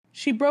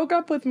She broke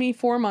up with me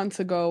 4 months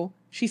ago.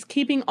 She's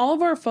keeping all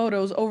of our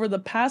photos over the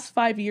past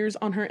 5 years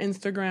on her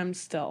Instagram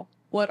still.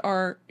 What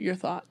are your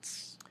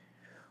thoughts?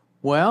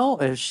 Well,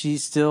 if she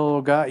still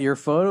got your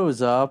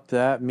photos up,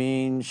 that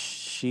means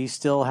she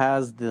still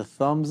has the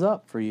thumbs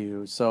up for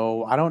you.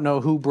 So I don't know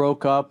who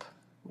broke up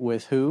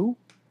with who.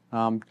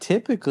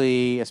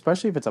 Typically,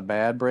 especially if it's a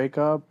bad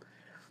breakup,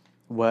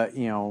 what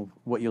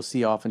you'll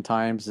see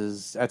oftentimes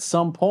is at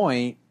some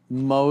point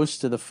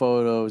most of the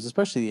photos,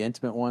 especially the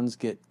intimate ones,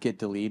 get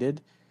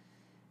deleted.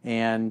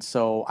 And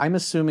so I'm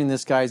assuming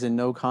this guy's in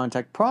no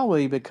contact,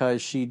 probably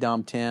because she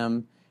dumped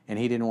him and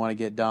he didn't want to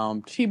get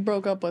dumped. She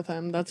broke up with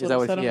him. That's Is what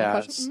that it said on the yeah.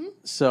 question. Mm-hmm.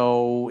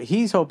 So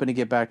he's hoping to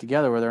get back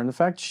together with her. And the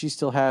fact she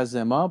still has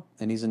them up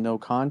and he's in no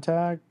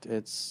contact,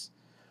 it's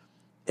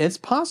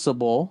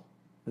possible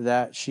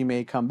that she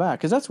may come back.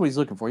 Because that's what he's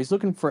looking for. He's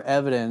looking for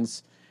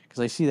evidence.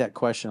 Because I see that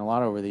question a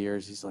lot over the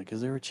years. He's like, is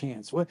there a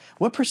chance?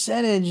 What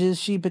percentage is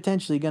she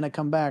potentially going to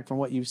come back from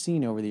what you've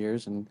seen over the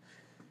years? And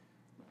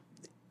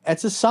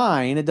it's a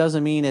sign. It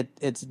doesn't mean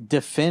it's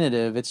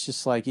definitive. It's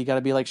just like, you got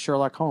to be like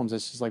Sherlock Holmes.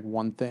 It's just like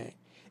one thing.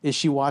 Is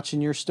she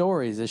watching your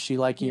stories? Is she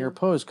liking your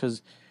posts?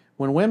 Because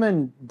when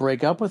women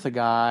break up with a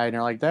guy and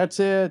they're like, that's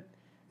it,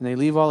 and they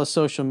leave all the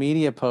social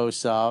media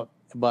posts up,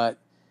 but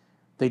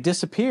they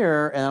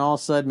disappear, and then all of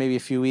a sudden, maybe a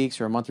few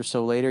weeks or a month or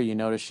so later, you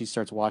notice she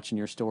starts watching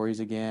your stories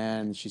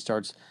again. She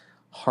starts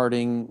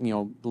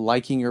hearting,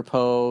 liking your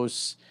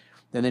posts,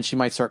 and then she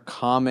might start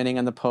commenting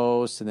on the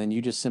posts, and then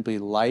you just simply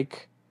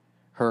like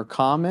her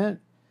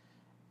comment.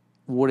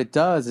 What it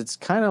does, it's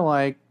kind of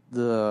like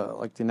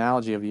the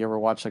analogy of, you ever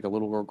watch like a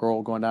little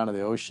girl going down to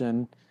the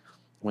ocean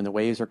when the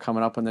waves are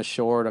coming up on the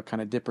shore to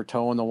kind of dip her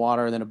toe in the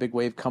water, and then a big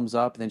wave comes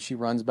up and then she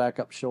runs back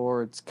up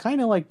shore. It's kind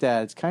of like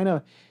that. It's kind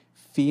of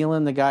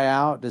feeling the guy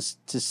out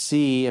to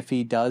see if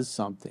he does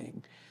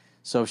something.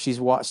 So if she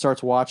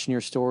starts watching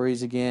your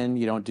stories again,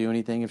 you don't do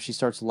anything. If she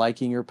starts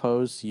liking your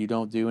posts, you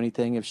don't do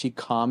anything. If she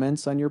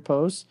comments on your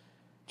posts,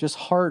 just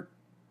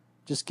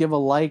give a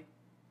like,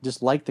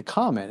 just like the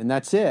comment, and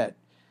that's it.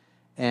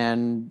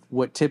 And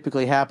what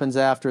typically happens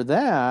after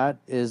that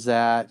is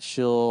that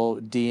she'll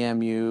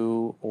DM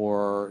you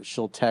or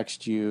she'll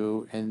text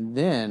you, and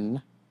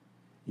then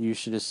you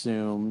should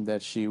assume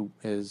that she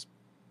is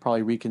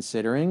probably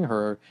reconsidering.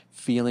 Her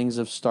feelings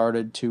have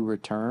started to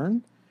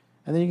return.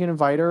 And then you can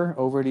invite her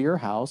over to your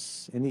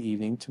house in the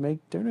evening to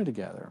make dinner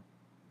together.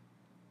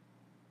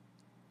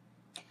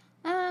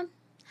 I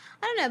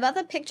don't know about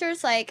the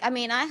pictures. I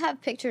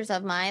have pictures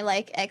of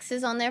my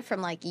exes on there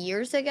from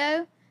years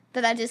ago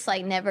that I just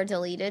never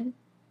deleted.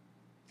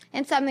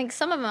 And so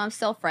some of them I'm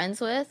still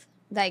friends with.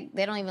 They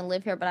don't even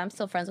live here, but I'm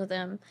still friends with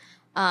them.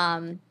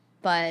 I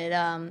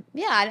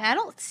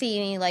don't see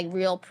any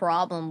real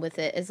problem with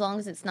it, as long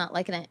as it's not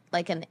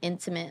an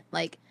intimate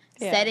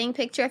setting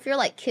picture. If you're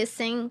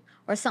kissing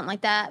or something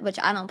like that, which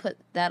I don't put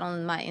that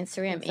on my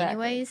Instagram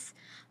anyways.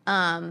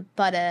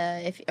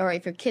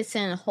 If you're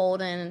kissing and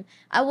holding,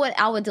 I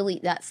would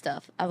delete that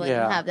stuff. I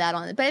wouldn't have that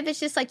on it. But if it's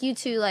just you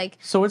two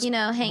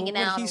hanging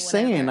out, what he's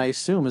saying, I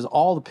assume, is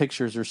all the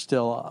pictures are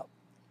still up.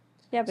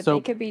 Yeah, but they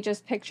could be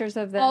just pictures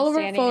of them all of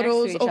our standing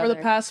photos next to each over other.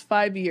 the past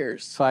 5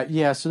 years. So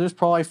there's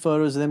probably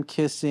photos of them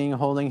kissing,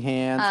 holding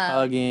hands,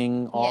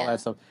 hugging, all that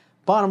stuff.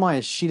 Bottom line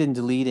is, she didn't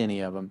delete any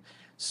of them.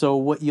 So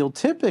what you'll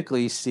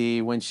typically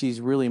see when she's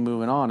really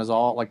moving on is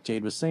all, like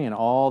Jade was saying,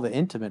 all the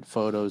intimate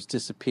photos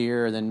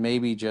disappear, and then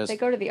maybe just... They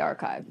go to the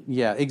archive.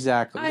 Yeah,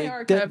 exactly.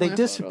 They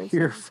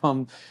disappear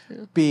from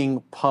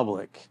being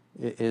public,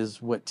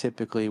 is what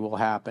typically will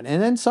happen.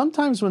 And then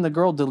sometimes when the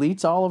girl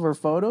deletes all of her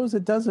photos,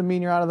 it doesn't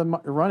mean you're out of the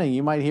running.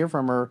 You might hear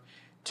from her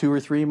 2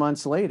 or 3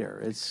 months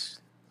later.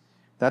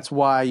 That's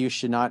why you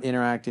should not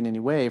interact in any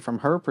way. From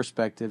her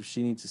perspective,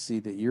 she needs to see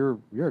that you're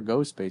a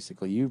ghost,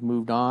 basically. You've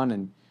moved on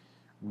and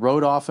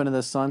rode off into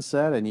the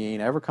sunset, and you ain't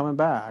ever coming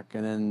back.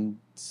 And then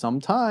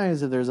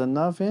sometimes if there's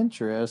enough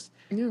interest,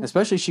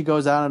 especially if she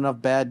goes out on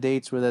enough bad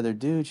dates with other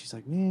dudes, she's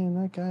like,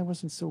 man, that guy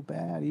wasn't so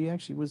bad. He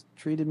actually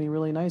treated me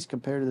really nice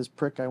compared to this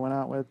prick I went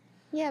out with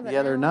the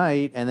other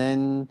night. And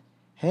then,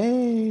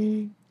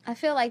 hey. I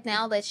feel like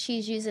now that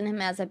she's using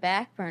him as a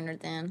back burner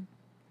then.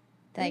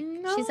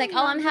 She's like,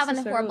 oh, I'm having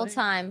a horrible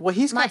time. Well,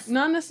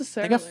 not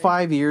necessarily. They got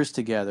 5 years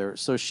together,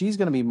 so she's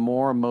going to be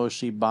more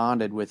emotionally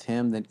bonded with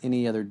him than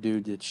any other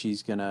dude that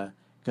she's gonna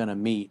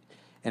meet.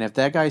 And if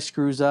that guy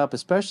screws up,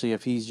 especially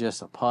if he's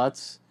just a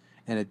putz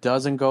and it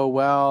doesn't go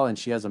well, and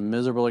she has a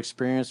miserable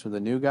experience with a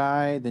new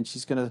guy, then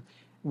she's gonna.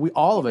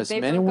 All of us,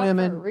 men and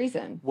women. For a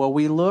reason. Well,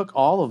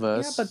 all of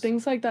us. Yeah, but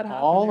things like that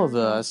happen. All of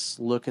us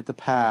look at the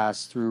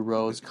past through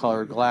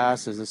rose-colored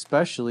glasses,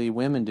 especially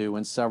women do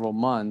when several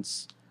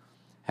months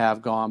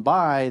have gone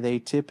by. They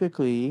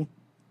typically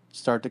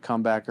start to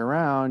come back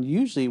around,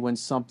 usually when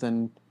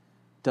something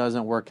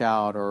doesn't work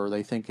out, or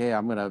they think, hey,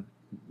 I'm going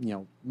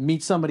to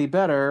meet somebody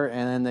better,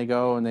 and then they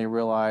go and they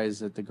realize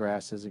that the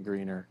grass isn't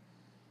greener.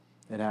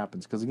 It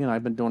happens. Because, again,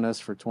 I've been doing this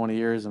for 20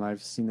 years, and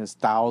I've seen this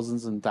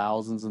thousands and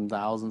thousands and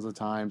thousands of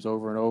times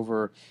over and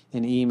over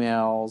in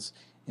emails,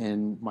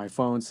 in my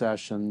phone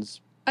sessions.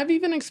 I've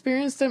even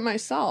experienced it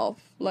myself.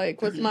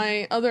 Like with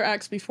my other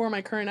ex before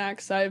my current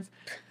ex, no,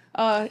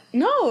 I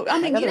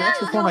mean, Other ex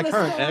before my the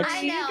current story. ex.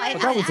 I know.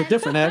 But that was a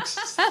different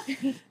ex.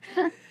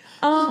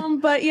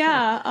 But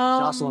yeah,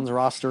 Jocelyn's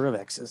roster of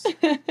exes.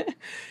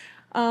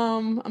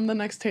 I'm the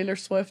next Taylor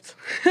Swift.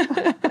 She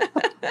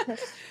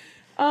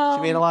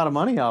made a lot of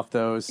money off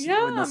those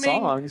Yeah, in the I mean,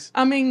 songs.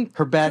 I mean,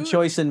 Her bad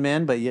choice in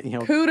men, but you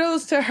know,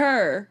 kudos to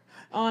her.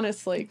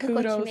 Honestly, Look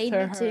what you kudos made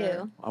to me her.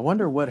 do. I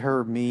wonder what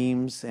her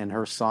memes and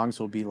her songs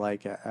will be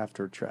like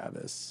after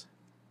Travis.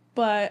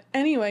 But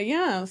anyway,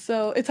 yeah.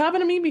 So it's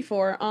happened to me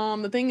before.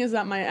 The thing is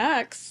that my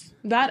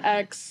that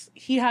ex,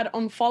 he had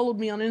unfollowed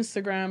me on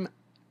Instagram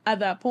at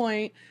that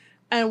point.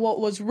 And what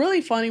was really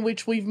funny,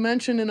 which we've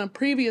mentioned in a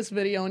previous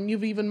video, and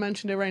you've even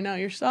mentioned it right now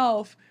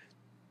yourself,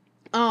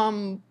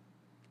 when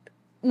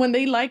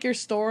they like your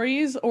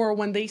stories or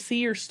when they see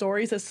your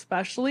stories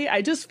especially,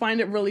 I just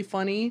find it really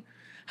funny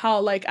how,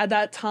 like, at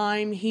that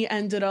time, he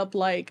ended up,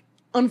 like,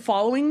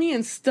 unfollowing me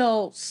and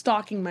still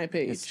stalking my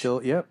page. It's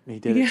still, yep, he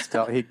did Yeah. it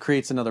still. He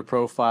creates another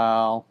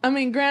profile. I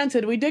mean,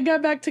 granted, we did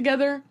get back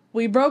together.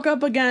 We broke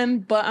up again,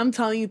 but I'm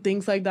telling you,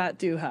 things like that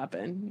do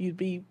happen. You'd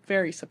be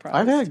very surprised.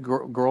 I've had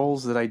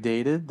girls that I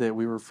dated that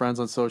we were friends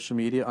on social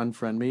media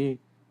unfriend me,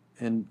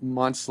 and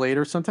months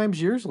later,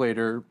 sometimes years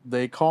later,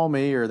 they call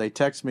me or they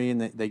text me and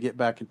they get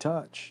back in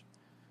touch.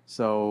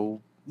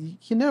 So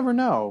you never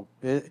know.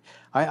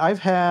 I've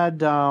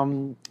had, I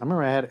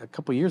remember I had a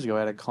couple years ago, I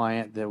had a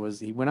client that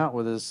he went out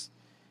with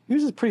he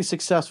was a pretty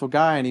successful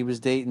guy, and he was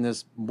dating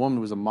this woman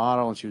who was a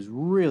model, and she was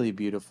really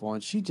beautiful,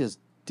 and she just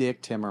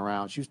dicked him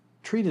around. She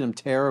treated him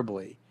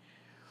terribly.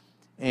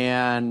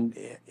 And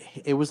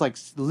it was like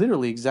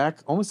literally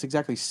almost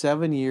exactly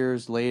 7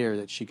 years later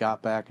that she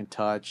got back in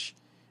touch,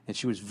 and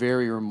she was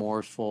very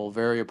remorseful,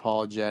 very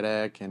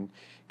apologetic, and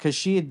because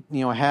she had,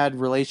 had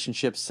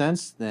relationships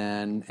since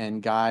then,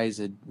 and guys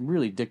had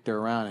really dicked her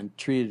around and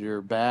treated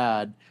her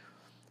bad,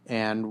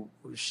 and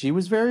she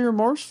was very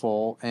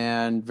remorseful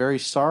and very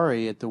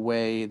sorry at the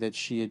way that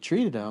she had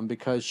treated him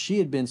because she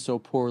had been so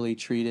poorly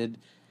treated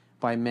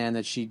by men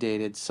that she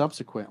dated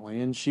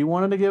subsequently, and she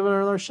wanted to give it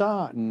another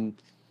shot,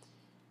 and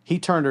he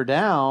turned her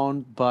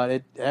down, but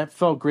it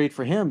felt great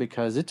for him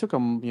because it took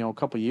him, a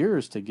couple of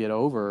years to get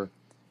over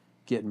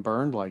getting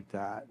burned like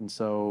that. And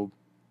so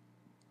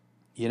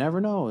you never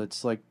know.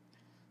 It's like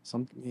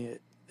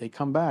they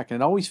come back,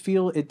 and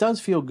it does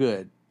feel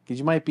good because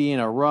you might be in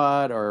a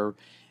rut or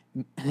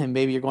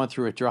maybe you're going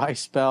through a dry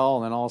spell,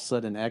 and then all of a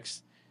sudden an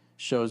ex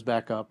shows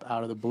back up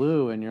out of the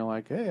blue, and you're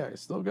like, hey, I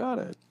still got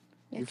it.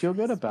 You feel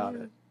good about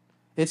it.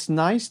 It's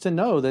nice to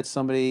know that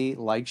somebody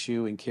likes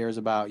you and cares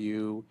about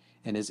you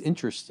and is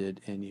interested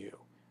in you.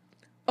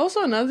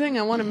 Also, another thing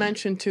I want to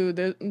mention too,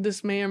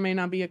 this may or may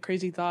not be a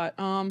crazy thought.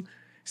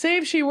 Say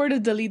if she were to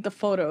delete the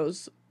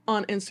photos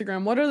on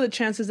Instagram, what are the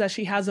chances that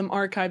she has them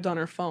archived on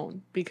her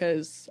phone?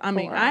 Because I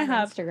mean, Or I on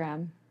have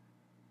Instagram.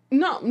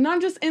 no,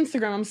 not just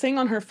Instagram. I'm saying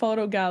on her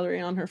photo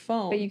gallery on her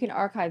phone. But you can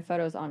archive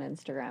photos on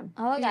Instagram.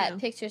 Oh, I got Yeah.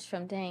 pictures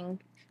from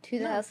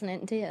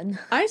 2010.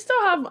 I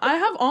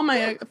have all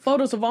my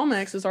photos of all my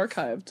exes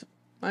archived.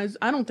 I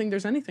don't think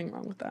there's anything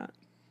wrong with that.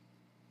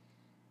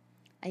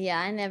 Yeah,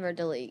 I never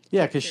delete.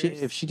 Yeah, because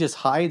pictures. if she just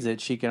hides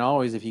it, she can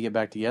always, if you get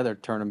back together,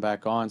 turn them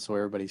back on so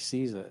everybody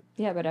sees it.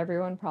 Yeah, but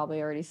everyone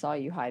probably already saw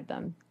you hide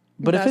them.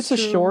 But if That's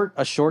it's true.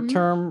 a short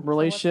term So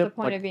relationship, what's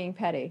the point of being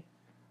petty?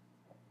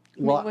 I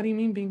mean, well, what do you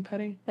mean being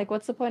petty? Like,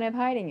 what's the point of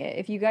hiding it?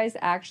 If you guys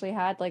actually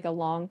had, like, a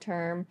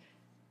long-term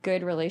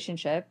good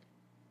relationship,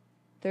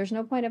 there's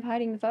no point of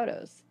hiding the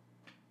photos.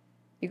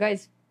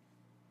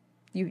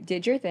 You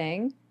did your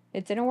thing.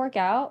 It didn't work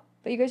out,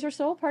 but you guys are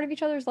still a part of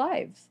each other's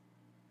lives.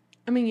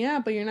 I mean, yeah,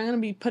 but you're not going to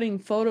be putting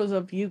photos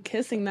of you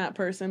kissing that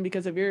person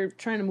because if you're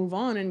trying to move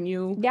on and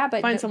you Yeah,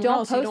 but find someone don't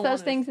else, you post don't those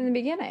wanna- things in the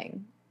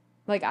beginning.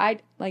 Like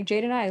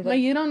Jade and I,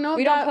 Like, you don't know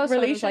we don't that post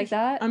photos relationship like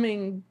that. I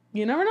mean,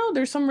 you never know.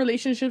 There's some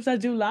relationships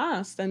that do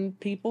last, and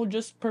people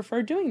just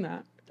prefer doing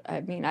that. I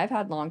mean, I've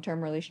had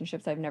long-term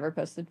relationships. I've never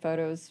posted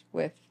photos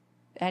with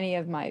any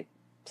of my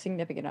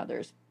significant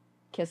others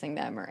kissing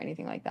them or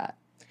anything like that.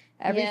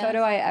 Every Yeah, photo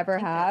I ever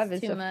think have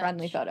that's is too a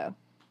friendly much. photo.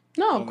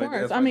 No, Well, of maybe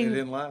course. that's I why they mean,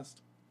 didn't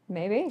last.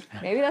 Maybe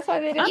that's why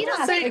they didn't. I'm just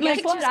last. saying, But like,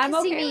 guess what? I'm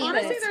just okay kissing me, with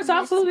honestly, it. there's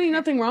absolutely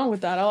nothing wrong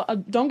with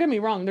that. Don't get me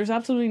wrong. There's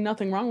absolutely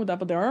nothing wrong with that,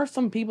 but there are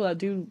some people that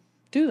do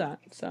that.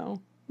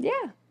 So Yeah,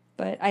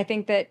 but I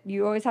think that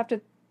you always have to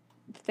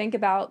think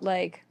about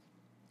like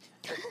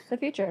the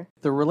future.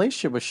 the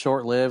relationship was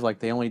short lived. Like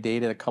they only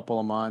dated a couple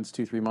of months,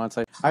 2-3 months.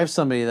 I have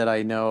somebody that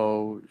I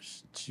know.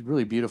 She's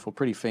really beautiful,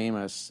 pretty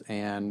famous,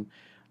 and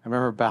I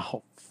remember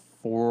about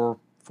 4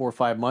 or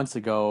 5 months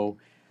ago,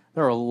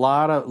 there were a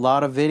lot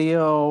of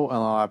video and a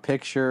lot of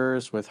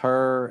pictures with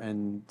her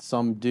and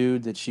some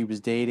dude that she was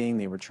dating.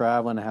 They were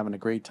traveling and having a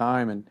great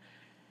time, and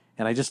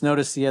I just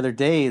noticed the other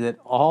day that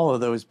all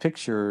of those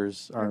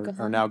pictures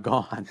are now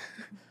gone.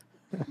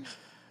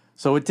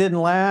 So it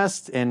didn't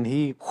last, and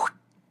he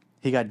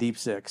got deep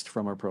sixed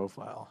from her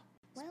profile.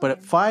 But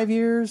at 5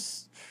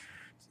 years,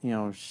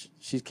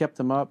 she's kept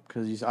them up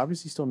because he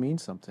obviously still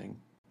means something.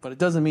 But it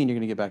doesn't mean you're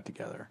going to get back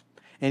together.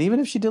 And even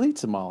if she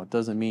deletes them all, it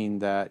doesn't mean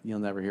that you'll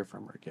never hear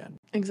from her again.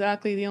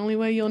 Exactly. The only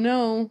way you'll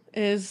know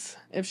is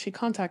if she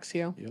contacts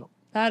you. Yep.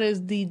 That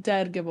is the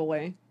dead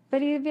giveaway.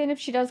 But even if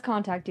she does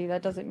contact you,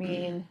 that doesn't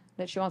mean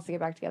that she wants to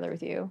get back together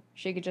with you.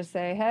 She could just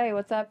say, "Hey,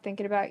 what's up?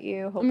 Thinking about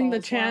you." Hope I mean, all the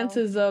is well."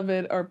 chances of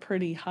it are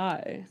pretty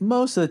high.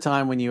 Most of the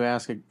time when you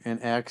ask an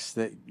ex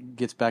that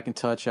gets back in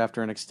touch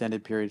after an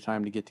extended period of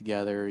time to get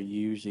together,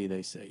 usually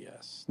they say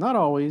yes. Not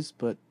always,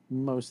 but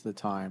most of the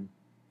time.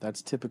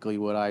 That's typically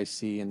what I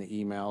see in the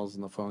emails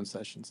and the phone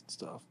sessions and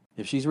stuff.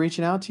 If she's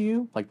reaching out to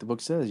you, like the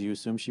book says, you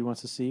assume she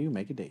wants to see you,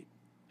 make a date.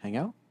 Hang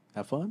out,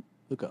 have fun,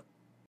 hook up.